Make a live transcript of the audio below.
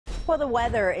Well, the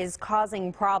weather is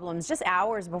causing problems just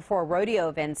hours before rodeo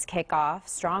events kick off.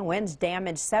 Strong winds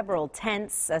damaged several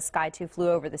tents. A Sky 2 flew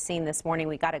over the scene this morning.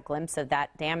 We got a glimpse of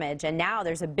that damage. And now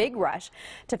there's a big rush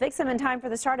to fix them in time for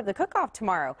the start of the cook-off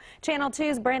tomorrow. Channel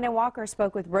 2's Brandon Walker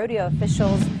spoke with rodeo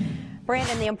officials.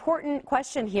 Brandon, the important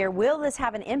question here, will this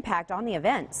have an impact on the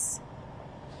events?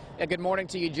 Yeah, good morning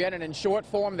to you, Jen. And in short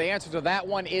form, the answer to that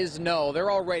one is no.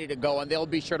 They're all ready to go, and they'll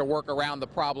be sure to work around the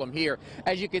problem here.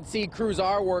 As you can see, crews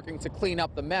are working to clean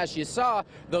up the mess. You saw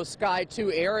those Sky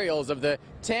 2 aerials of the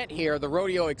tent here, the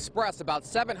Rodeo Express, about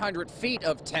 700 feet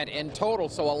of tent in total,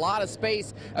 so a lot of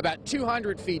space, about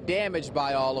 200 feet damaged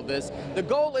by all of this. The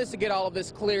goal is to get all of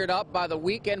this cleared up by the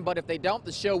weekend, but if they don't,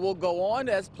 the show will go on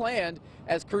as planned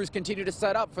as crews continue to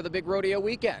set up for the big rodeo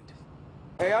weekend.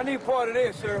 Hey, I need part of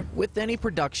this, sir. With any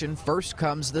production, first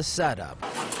comes the setup.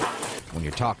 When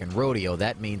you're talking rodeo,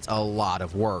 that means a lot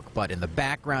of work, but in the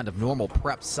background of normal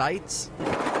prep sights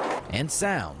and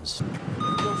sounds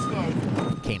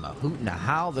came a hoot and a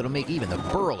howl that'll make even the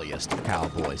burliest of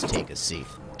cowboys take a seat.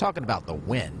 Talking about the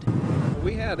wind.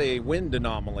 We had a wind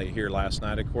anomaly here last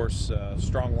night. Of course,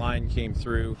 strong line came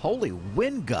through. Holy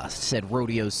wind gusts, said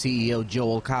rodeo CEO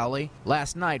Joel Colley.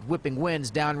 Last night, whipping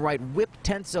winds downright whipped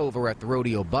tents over at the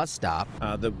rodeo bus stop.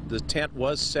 The tent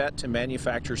was set to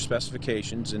manufacturer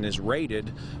specifications and is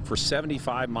rated for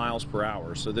 75 miles per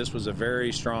hour. So this was a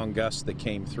very strong gust that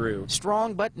came through.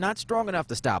 Strong, but not strong enough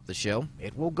to stop the show.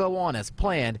 It will go on as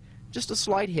planned. Just a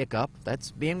slight hiccup that's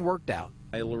being worked out.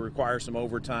 It will require some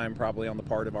overtime probably on the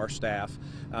part of our staff,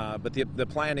 but the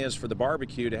plan is for the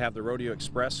barbecue to have the Rodeo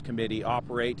Express committee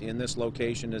operate in this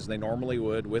location as they normally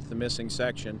would with the missing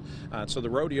section. So the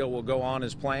rodeo will go on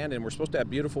as planned, and we're supposed to have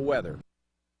beautiful weather.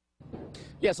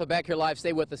 Yeah, so back here live,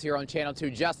 stay with us here on Channel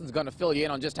 2. Justin's going to fill you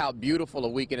in on just how beautiful a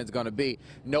weekend it's going to be.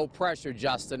 No pressure,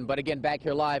 Justin. But again, back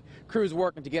here live, crews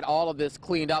working to get all of this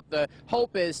cleaned up. The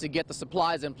hope is to get the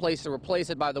supplies in place to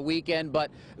replace it by the weekend, but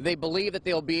they believe that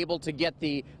they'll be able to get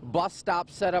the bus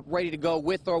stop set up ready to go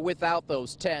with or without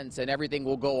those tents, and everything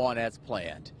will go on as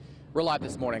planned. We're live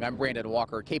this morning. I'm Brandon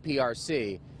Walker,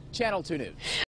 KPRC, Channel 2 News.